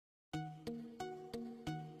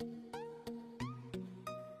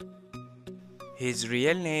His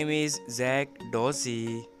real name is Zach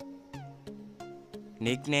Dossi,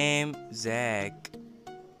 nickname Zach.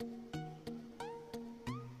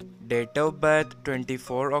 Date of birth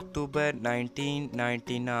 24 October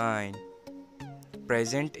 1999.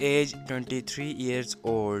 Present age 23 years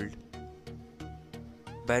old.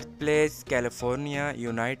 Birthplace California,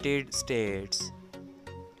 United States.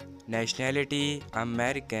 Nationality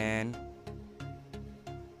American.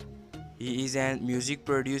 He is a music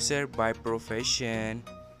producer by profession.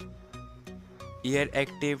 Year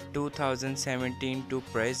active 2017 to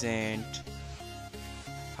present.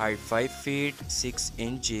 Height 5 feet 6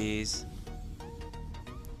 inches.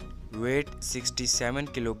 Weight 67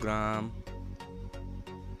 kilogram.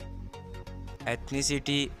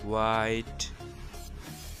 Ethnicity white.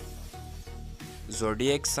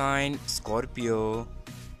 Zodiac sign Scorpio.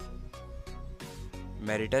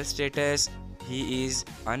 Marital status he is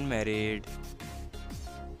unmarried.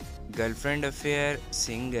 Girlfriend affair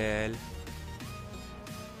single.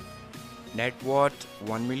 Net worth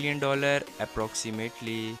 $1 million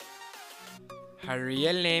approximately. Her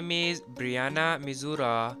real name is Brianna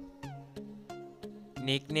Mizura.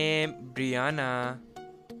 Nickname Brianna.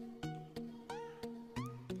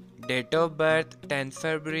 Date of birth 10th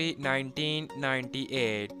February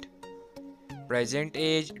 1998. Present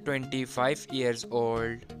age 25 years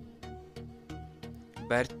old.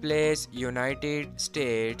 Birthplace United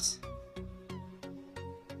States.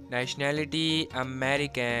 Nationality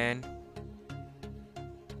American.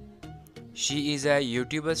 She is a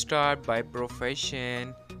YouTuber star by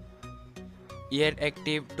profession. Year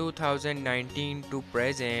active 2019 to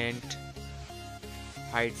present.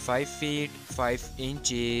 Height 5 feet 5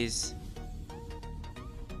 inches.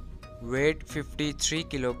 Weight 53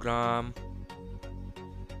 kilogram.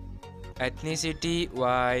 Ethnicity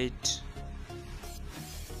white.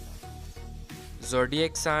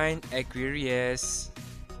 Zodiac sign Aquarius.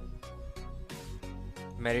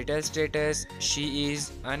 Marital status she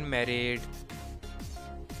is unmarried.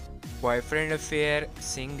 Boyfriend affair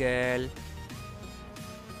single.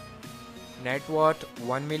 Net worth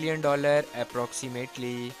 $1 million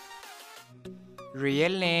approximately.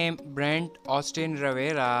 Real name Brent Austin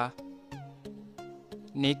Rivera.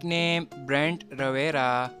 Nickname Brent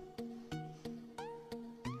Rivera.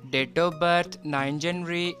 Date of birth 9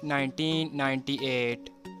 January 1998.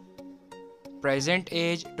 Present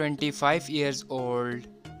age 25 years old.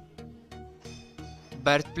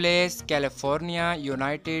 Birthplace California,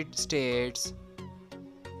 United States.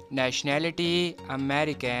 Nationality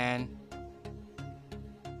American.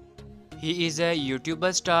 He is a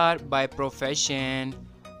YouTuber star by profession.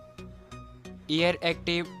 Year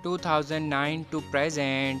active 2009 to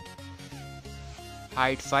present.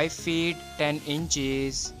 Height 5 feet 10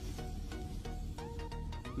 inches.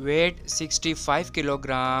 Weight 65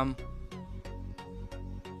 kilogram.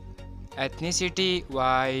 Ethnicity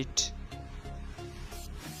white.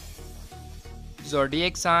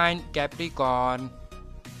 Zodiac sign Capricorn.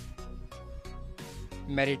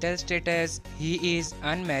 Marital status he is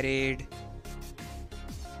unmarried.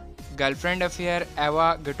 Girlfriend affair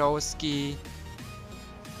Eva Gutowski.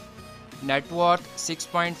 Net worth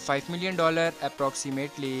 $6.5 million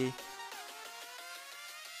approximately.